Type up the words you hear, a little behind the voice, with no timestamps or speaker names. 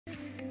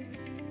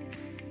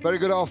Very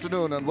good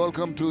afternoon and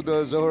welcome to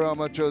the Zahur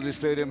Ahmed Chowdhury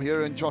Stadium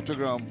here in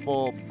Chattogram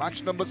for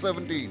match number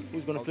 17.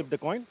 Who's going to flip the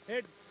coin?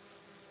 Head.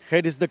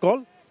 Head is the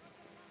call.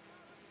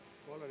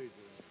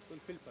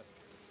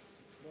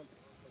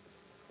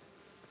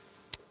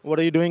 What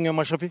are you doing,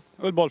 Mashrafi?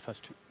 We'll ball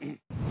first.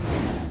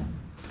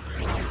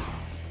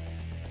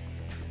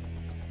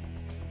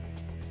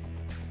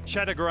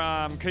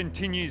 Chattogram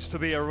continues to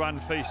be a run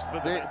feast.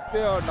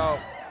 They are now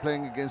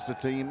playing against a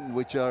team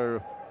which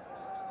are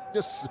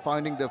just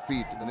finding their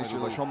feet.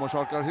 Initially,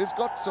 Shomosharkar, he's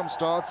got some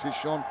starts, he's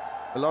shown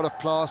a lot of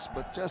class,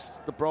 but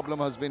just the problem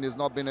has been he's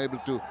not been able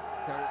to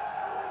carry.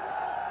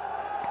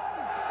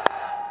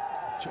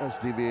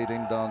 Just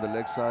deviating down the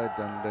leg side,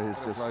 and his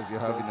size you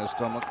have in your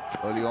stomach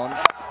early on,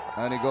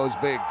 and he goes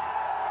big.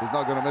 He's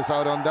not going to miss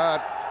out on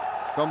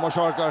that.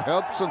 Shomosharkar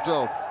helps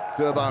himself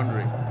to a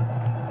boundary.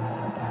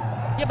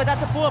 Yeah, but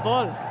that's a poor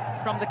ball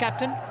from the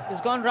captain.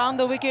 He's gone round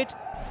the wicket.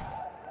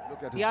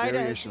 Look at his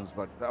variations,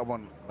 but that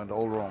one went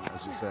all wrong,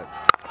 as you said.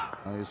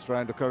 Now he's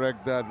trying to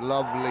correct that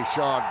lovely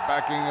shot,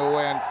 backing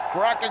away and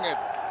cracking it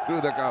through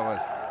the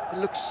covers. It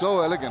looks so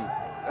elegant.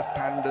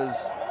 Left-handers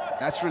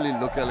naturally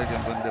look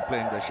elegant when they're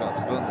playing their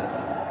shots, don't they?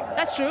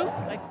 That's true.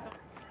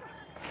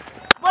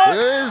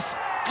 He's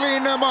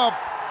cleaned him up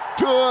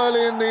too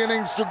early in the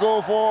innings to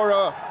go for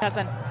That's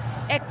an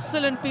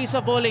excellent piece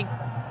of bowling.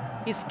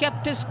 He's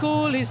kept his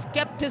cool, he's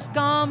kept his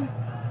calm.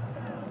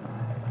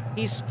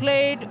 He's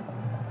played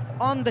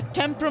on the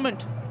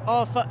temperament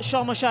of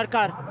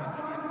Shomosharkar.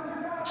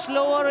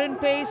 Slower in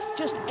pace,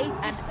 just 8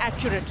 and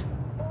accurate.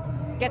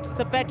 Gets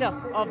the better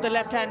of the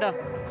left-hander,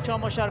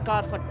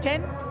 Shomosharkar, for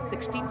 10,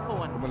 16 for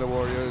 1. Cumilla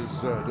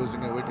Warriors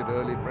losing a wicket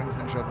early, brings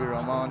in Shabir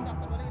Rahman.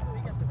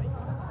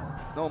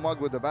 No mug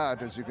with the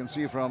bat, as you can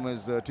see from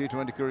his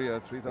T20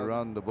 career, 3,000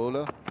 around the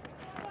bowler.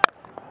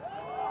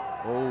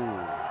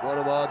 Oh, what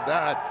about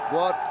that?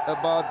 What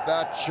about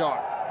that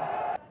shot?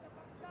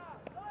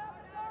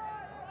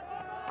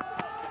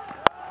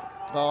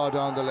 Oh,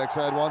 down the leg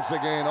side once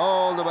again.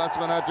 All the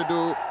batsman had to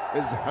do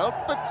is help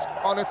it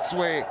on its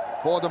way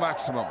for the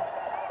maximum.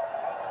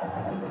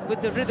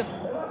 With the rhythm,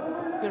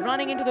 you're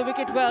running into the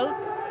wicket well,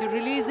 you're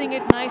releasing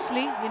it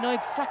nicely, you know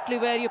exactly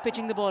where you're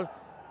pitching the ball.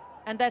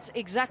 And that's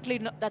exactly,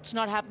 that's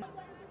not happening.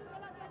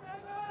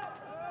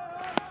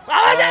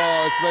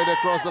 Oh, it's played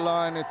across the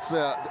line. It's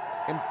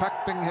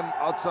impacting him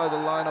outside the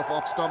line of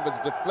off stump. It's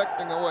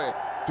deflecting away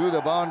to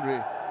the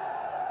boundary.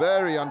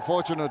 Very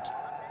unfortunate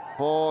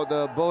for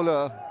the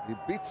bowler. He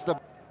beats the...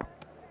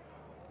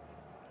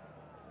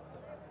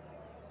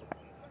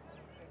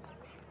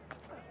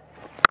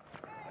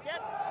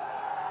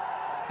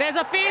 There's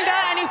a fielder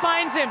and he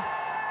finds him.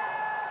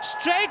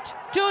 Straight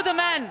to the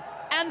man.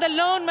 And the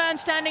lone man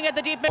standing at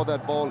the deep mid.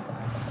 That ball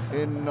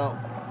in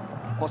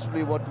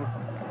possibly what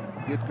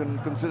you can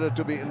consider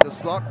to be in the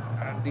slot,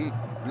 and he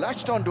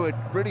latched onto it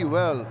pretty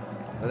well.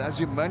 But as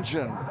you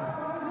mentioned,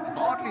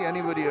 hardly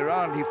anybody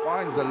around. He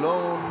finds the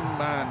lone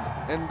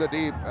man in the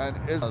deep and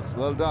is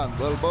well done,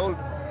 well bowled.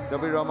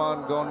 Shabir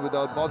Rahman gone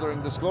without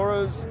bothering the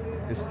scorers.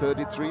 Is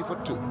 33 for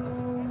 2.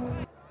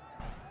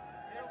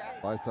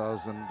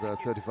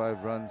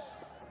 5,035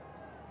 runs.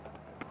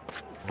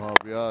 Wow,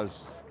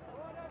 Riaz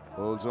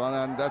holds one,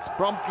 and that's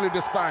promptly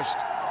dispatched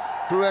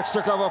through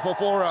extra cover for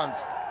 4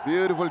 runs.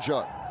 Beautiful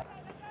shot.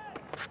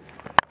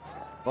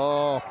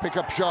 Oh,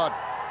 pickup shot,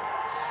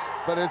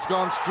 but it's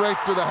gone straight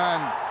to the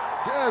hand.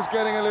 Just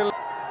getting a little...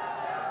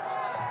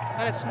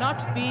 Well, it's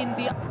not been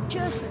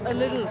just a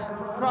little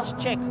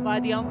cross-check by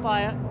the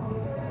umpire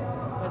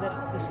whether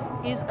this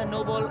is a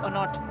no ball or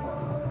not.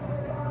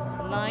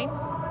 The line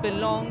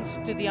belongs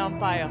to the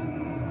umpire.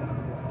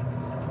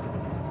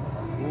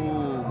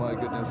 Oh my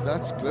goodness,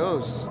 that's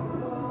close.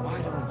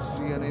 I don't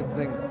see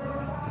anything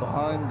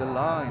behind the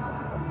line.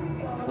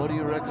 What do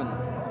you reckon?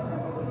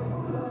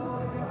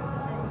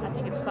 I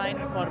think it's fine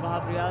for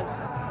Wahab Riaz.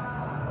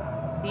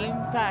 The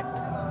impact,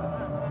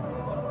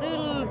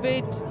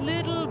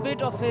 little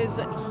bit of his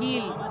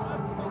heel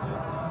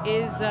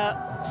is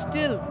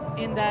still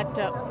in that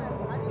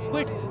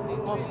width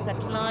of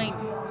that line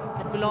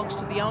that belongs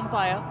to the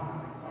umpire.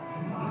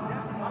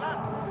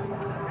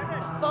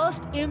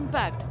 First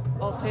impact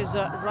of his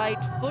right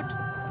foot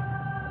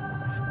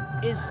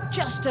is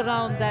just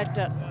around that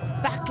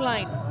back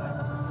line,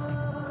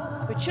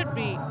 which should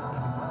be,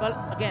 well,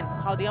 again,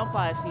 how the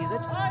umpire sees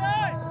it.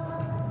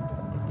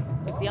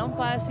 If the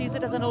umpire sees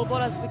it as a no ball,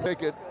 as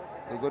take it,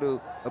 they've got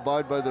to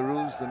abide by the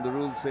rules, and the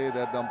rules say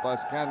that the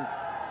umpires can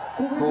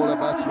call a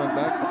batsman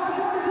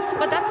back.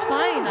 But that's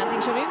fine, I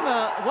think,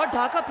 Shamim. What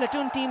Dhaka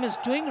Platoon team is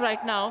doing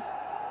right now,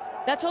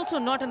 that's also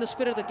not in the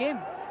spirit of the game.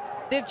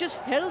 They've just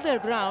held their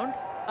ground.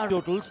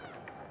 Totals.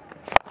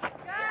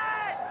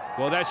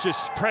 Well, that's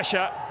just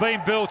pressure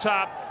being built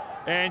up,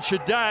 and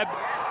Shadab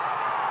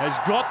has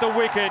got the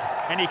wicket,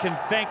 and he can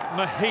thank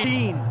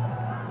Maheen.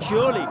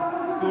 Surely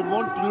he would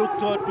want to look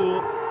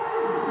to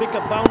pick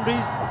up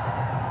boundaries.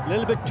 A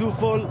little bit too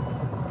full.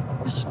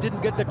 Just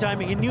didn't get the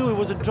timing. He knew he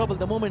was in trouble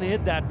the moment he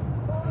hit that.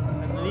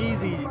 An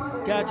easy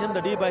catch in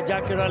the D by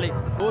Zakir Ali.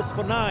 Goes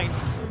for 9.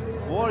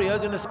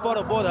 Warriors in a spot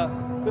of bother.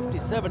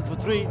 57 for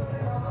 3.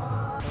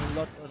 A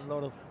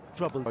lot of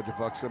trouble.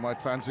 Rajapaksa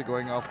might fancy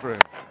going after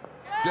him.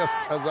 Just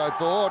as I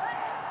thought.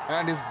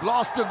 And he's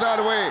blasted that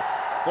way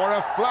for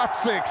a flat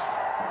six.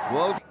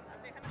 Well,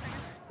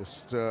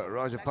 just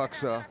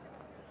Rajapaksa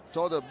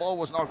saw the ball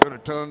was not going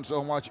to turn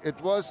so much. It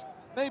was,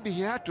 maybe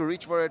he had to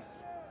reach for it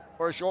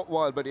for a short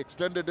while, but he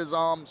extended his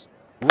arms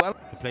well.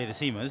 To play the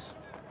seamers.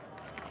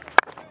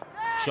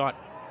 Shot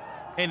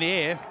in the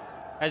air.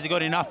 Has he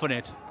got enough on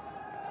it?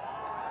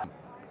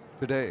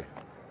 Today.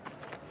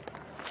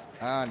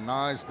 And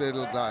nice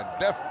little guy.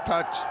 Deft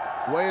touch.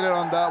 Waited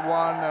on that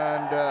one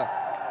and...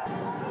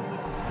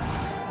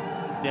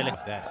 They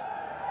left that.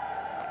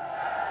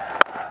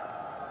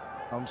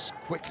 comes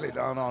quickly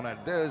down on it.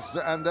 There's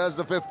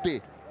the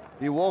 50.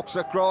 He walks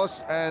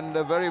across, and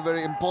a very,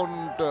 very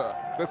important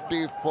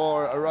 50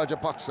 for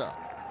Rajapaksa.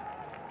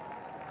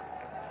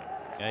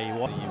 Yeah, you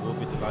will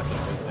be delighted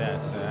with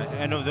that.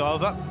 End of the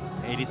over,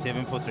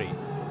 87 for 3.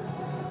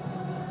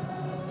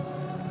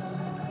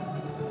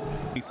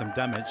 Some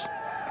damage.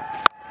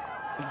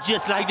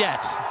 Just like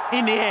that,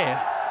 in the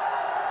air,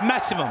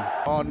 maximum.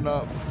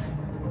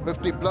 On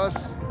 50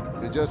 plus,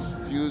 you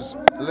just use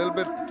a little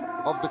bit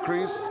of the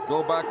crease,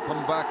 go back,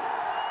 come back,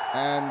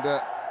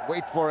 and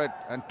wait for it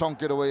and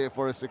tonk it away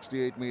for a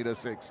 68-meter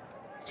 6.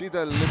 See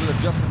the little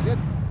adjustment?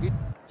 He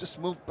just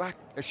moved back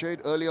a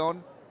shade early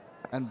on,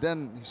 and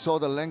then he saw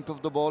the length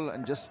of the ball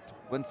and just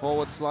went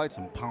forward slide.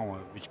 Some power,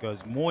 which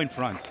goes more in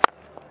front.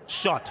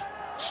 Shot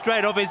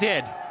straight off his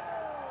head.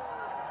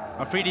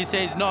 Afridi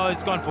says no,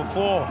 it's gone for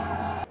 4.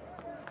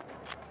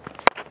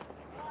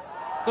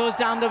 Goes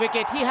down the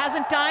wicket. He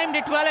hasn't timed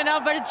it well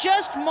enough, but it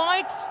just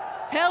might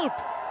help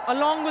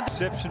along with...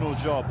 Exceptional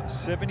job.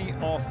 70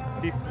 off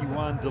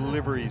 51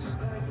 deliveries.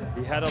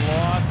 He had a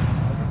life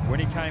when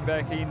he came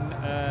back in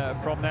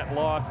from that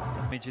life.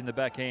 In the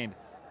back end,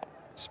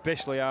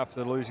 especially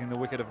after losing the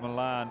wicket of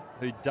Milan,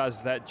 who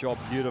does that job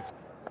beautifully.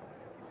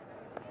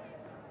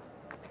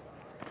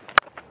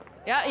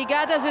 Yeah, he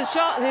gathers his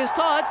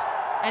thoughts,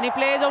 and he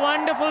plays a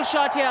wonderful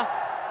shot here.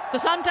 So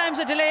sometimes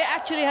a delay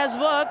actually has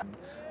worked.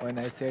 When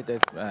I said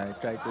that, I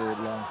tried to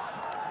long.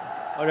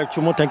 All right,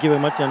 Chumo, thank you very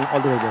much, and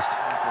all the very best.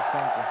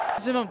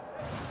 Thank you. Zimam.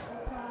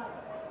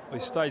 He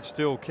stayed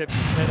still, kept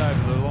his head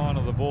over the line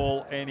of the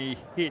ball, and he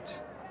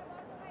hit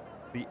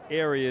the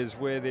areas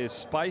where there's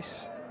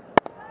space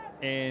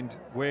and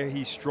where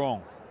he's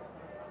strong.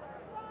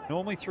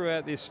 Normally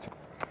throughout this...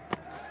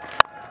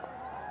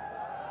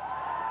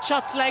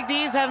 Shots like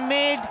these have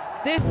made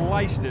this...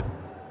 Placed it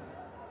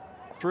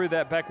through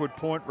that backward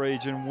point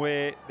region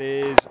where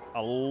there's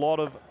a lot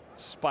of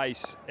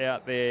space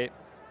out there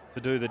to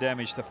do the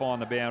damage to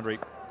find the boundary.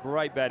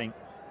 Great batting.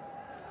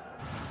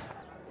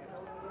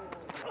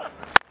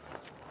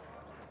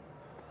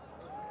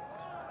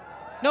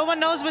 No one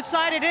knows which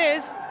side it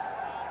is.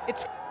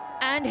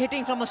 And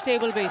hitting from a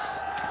stable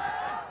base.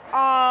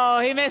 Oh,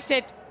 he missed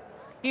it.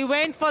 He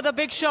went for the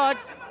big shot.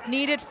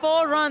 Needed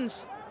 4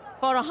 runs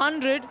for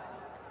 100.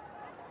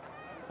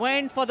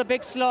 Went for the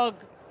big slog.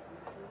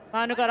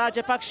 Bhanuka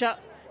Rajapaksa.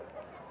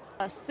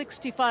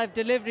 65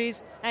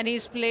 deliveries, and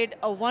he's played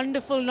a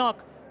wonderful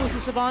knock.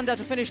 Sabanda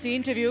to finish the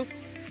interview.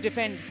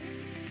 Defend.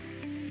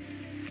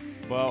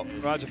 Well,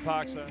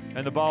 Rajapaksa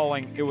and the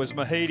bowling, it was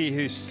Mahidi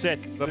who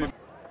set the...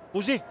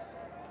 Uzi.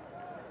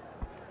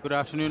 Good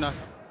afternoon,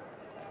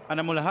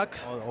 Anamullah Haq.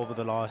 Over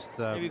the last...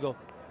 Here we go.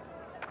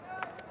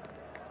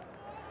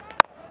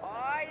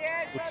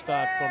 Good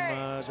start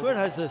from... Square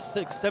has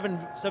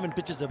 7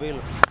 pitches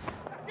available.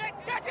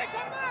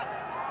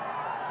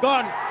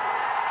 Gone.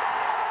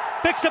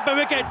 Picks up a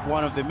wicket.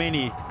 One of the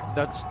many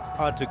that's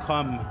hard to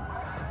come,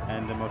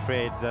 and I'm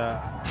afraid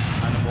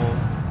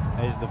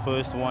Animal is the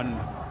first one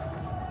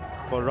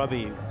for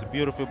Ravi. It's a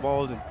beautiful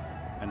ball,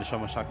 and the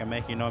Shomashaka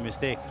making no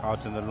mistake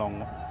out in the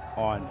long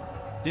on.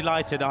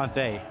 Delighted, aren't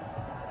they?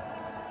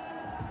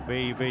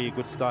 Very, very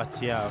good start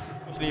here.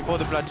 Actually, for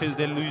the Platoons,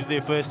 they lose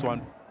their first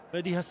one.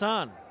 Mehdi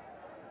Hassan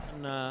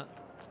and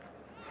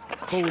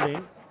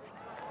bowling.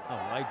 Oh,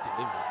 right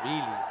delivery.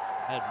 Really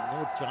had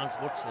no chance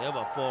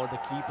whatsoever for the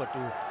keeper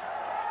to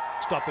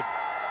stop it.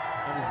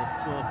 That is a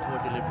poor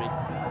delivery.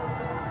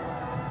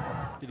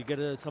 Did he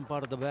get some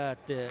part of the bat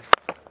there?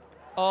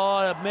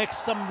 Oh, makes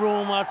some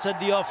room outside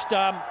the off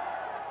stump.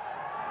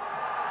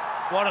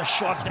 What a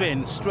shot.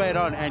 Spin straight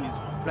on, and he's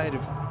played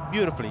it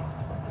beautifully.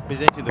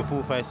 Presenting the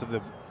full face of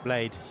the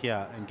blade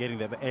here and getting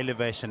the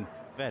elevation.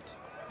 Vet.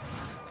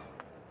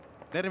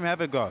 Let him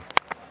have a go.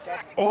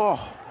 Oh,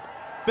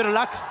 bit of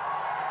luck.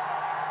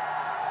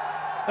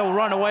 They'll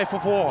run away for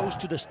 4. Goes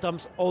to the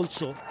stumps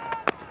also.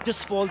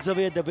 Just falls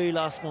away at the very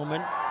last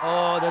moment.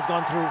 Oh, that's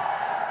gone through.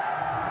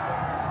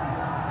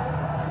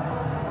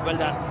 Well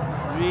done.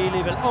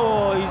 Really well.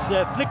 Oh, he's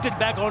flicked it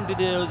back onto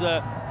those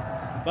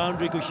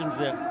boundary cushions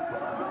there.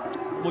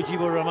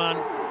 Mujibur Rahman.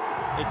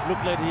 It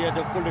looked like he had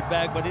to pull it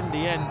back, but in the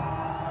end,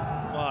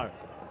 far.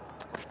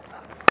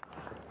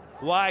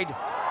 Wide.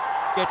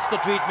 Gets the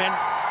treatment.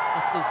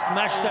 This is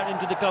smashed that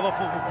into the cover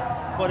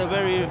for a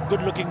very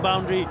good-looking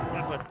boundary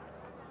effort.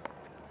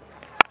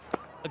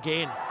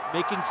 Again,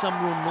 making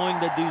some room, knowing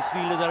that these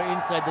fielders are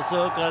inside the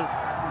circle.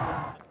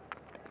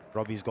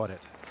 Robbie's got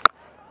it.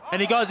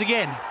 And he goes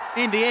again,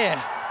 in the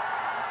air.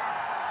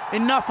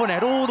 Enough on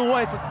it, all the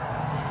way for...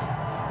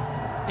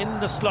 In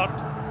the slot.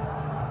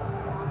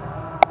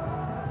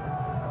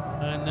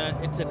 And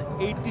it's an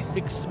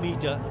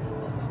 86-meter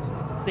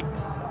 6.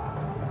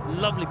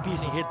 Lovely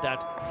piece, he hit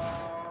that.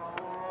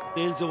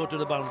 Sails over to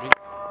the boundary.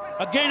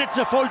 Again, it's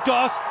a full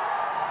toss.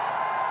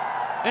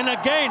 And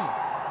again,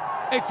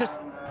 it's a...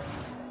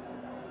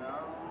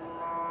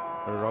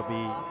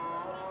 Robbie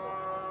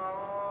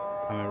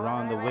coming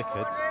around the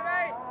wicket.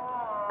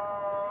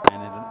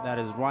 And that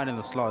is right in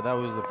the slot. That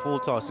was the full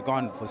toss,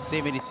 gone for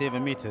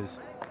 77 meters.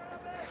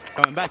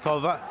 Coming back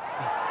over.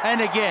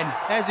 And again,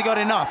 has he got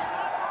enough?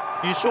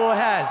 He sure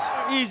has.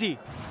 Easy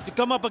to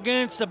come up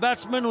against a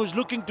batsman who's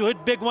looking to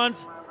hit big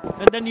ones,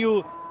 and then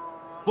you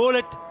bowl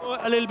it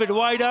a little bit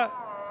wider,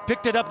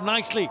 picked it up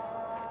nicely.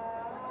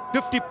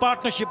 50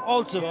 partnership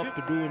also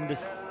to do in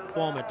this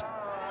format.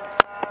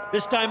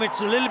 This time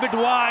it's a little bit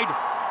wide,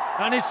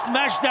 and he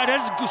smashed that.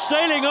 It's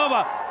sailing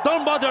over.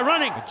 Don't bother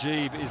running.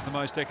 Najeeb is the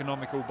most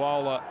economical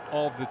bowler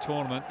of the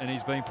tournament, and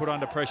he's been put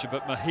under pressure.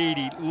 But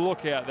Mahidi,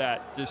 look out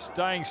that, just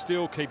staying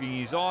still, keeping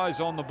his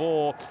eyes on the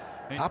ball.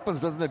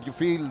 Happens, doesn't it? You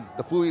feel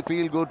the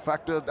feel-good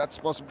factor. That's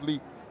possibly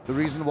the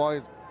reason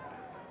why.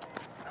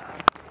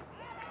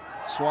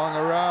 Swung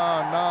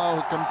around. Now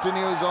he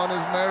continues on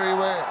his merry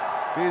way.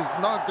 He's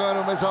not going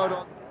to miss out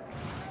on.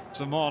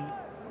 Simon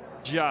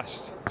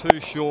just too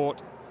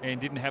short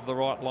and didn't have the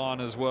right line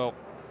as well.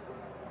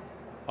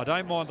 I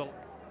don't mind the...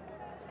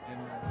 And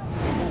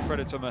full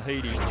credit to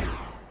Mahidi.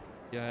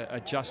 Yeah,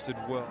 adjusted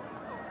well.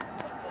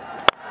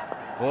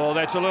 Well,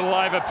 that's a little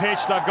over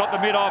pitched. They've got the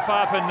mid-off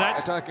up, and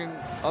that's... Attacking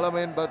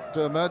Alamin, but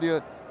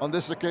Mahdia on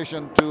this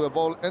occasion to a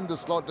ball in the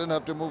slot, didn't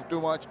have to move too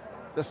much.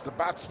 Just the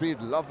bat speed,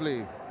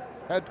 lovely.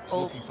 Head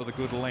looking for the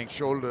good length.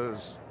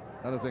 Shoulders,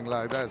 anything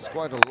like that. It's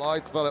quite a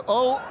lithe fella.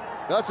 Oh,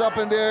 that's up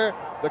in there.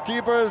 The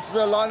keeper's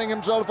lining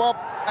himself up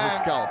and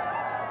scalp.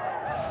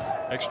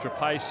 Extra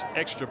pace,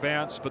 extra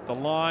bounce, but the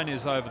line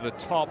is over the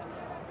top.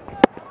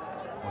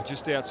 Or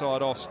just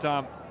outside off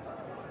stump.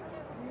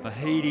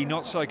 Mahidi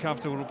not so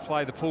comfortable to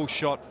play the pull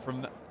shot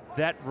from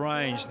that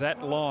range,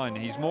 that line.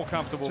 He's more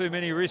comfortable. Too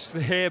many risks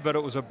there, but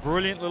it was a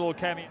brilliant little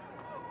cameo.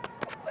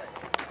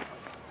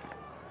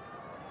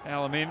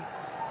 Alamin.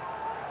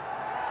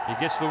 He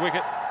gets the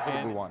wicket.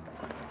 Good one.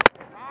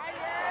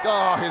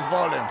 Oh, he's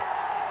bowled in.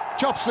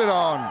 Chops it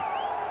on.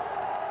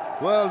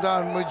 Well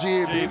done,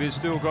 Mujib. Mujib has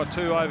still got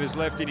 2 overs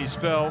left in his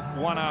spell,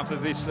 1 after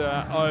this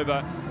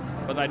over.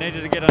 But they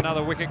needed to get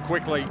another wicket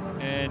quickly,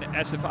 and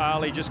Asif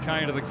Ali just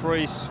came to the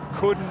crease,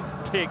 couldn't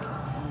pick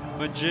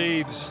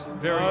Mujib's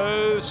very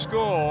low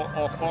score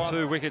off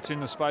 2 wickets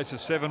in the space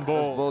of 7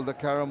 balls. Ball, the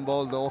carom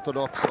ball, the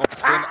orthodox off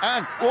spin,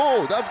 and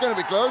oh, that's going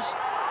to be close.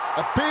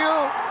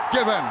 Appeal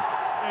given.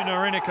 And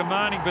are in a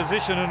commanding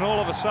position, and all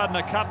of a sudden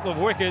a couple of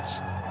wickets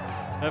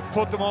have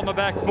put them on the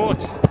back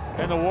foot,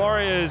 and the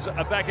Warriors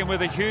are back in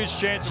with a huge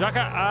chance.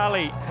 Dhaka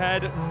Ali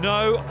had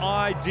no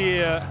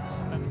idea.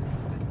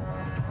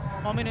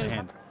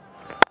 Mominul.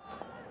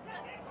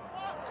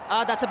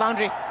 That's a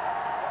boundary.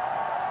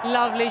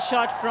 Lovely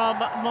shot from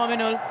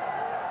Mominul.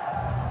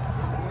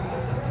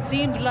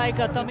 Seemed like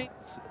a Tamil.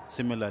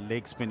 Similar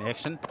leg spin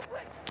action.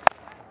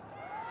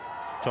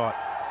 Shot.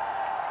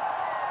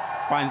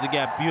 Finds the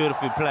gap,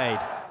 beautifully played.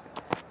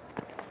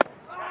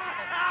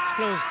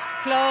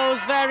 Close,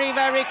 very,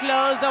 very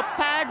close. The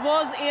pad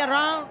was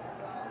around.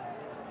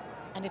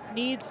 And it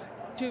needs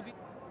to be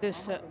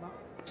this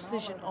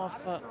decision of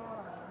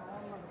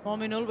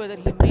Mominul, whether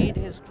he made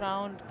his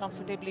ground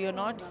comfortably or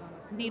not.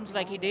 Seems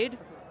like he did.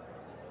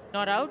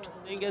 Not out.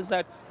 The thing is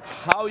that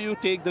how you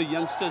take the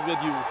youngsters with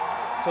you.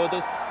 So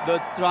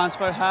the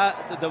transfer,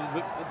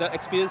 the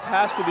experience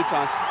has to be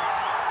transferred.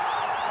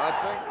 I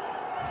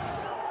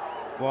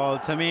think. Well,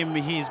 Tamim,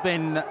 he's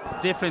been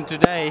different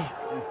today,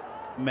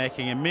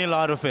 making a meal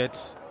out of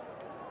it.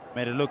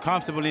 Made it look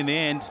comfortable in the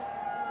end.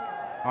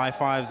 High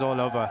fives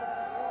all over.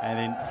 And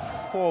in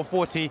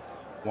 440,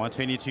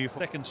 122.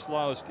 Second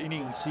slowest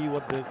inning. See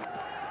what the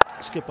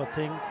skipper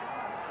thinks.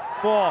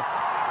 4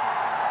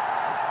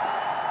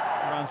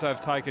 runs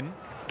they've taken.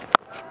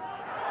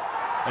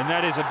 And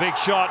that is a big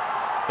shot.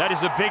 That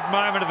is a big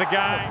moment of the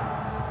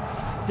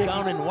game.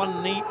 Down in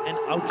one knee and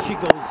out she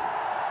goes.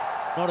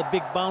 Not a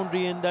big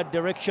boundary in that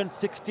direction.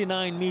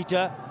 69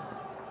 meter.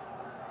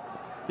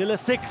 Still a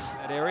 6.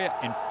 That area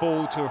and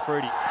full to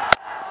Afridi.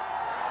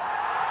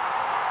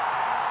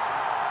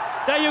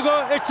 There you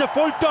go. It's a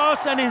full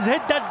toss, and he's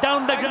hit that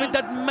down the ground with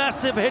that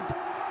massive hit.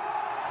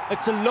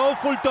 It's a low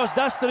full toss.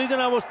 That's the reason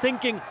I was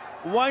thinking,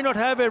 why not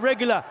have a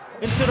regular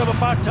instead of a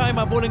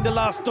part-timer bowling the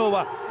last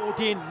over.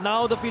 14.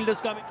 Now the field is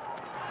coming.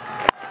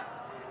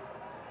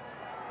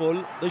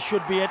 Full. This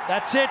should be it.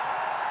 That's it.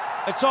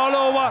 It's all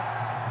over.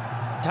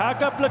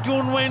 Dhaka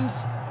Platoon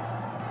wins,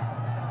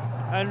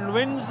 and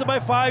wins by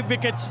 5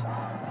 wickets.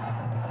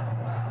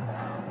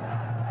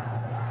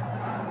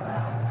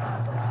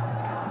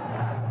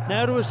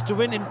 Narrowest to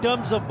win in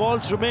terms of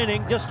balls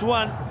remaining, just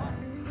 1.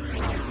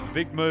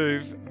 Big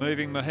move,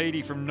 moving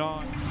Mahidi from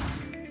 9.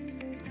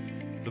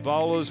 The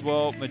bowlers,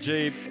 well,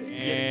 Majib,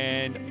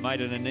 and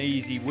made it an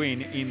easy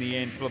win in the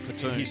end for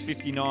Platoon. He's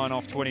 59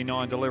 off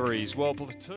 29 deliveries. Well, Platoon.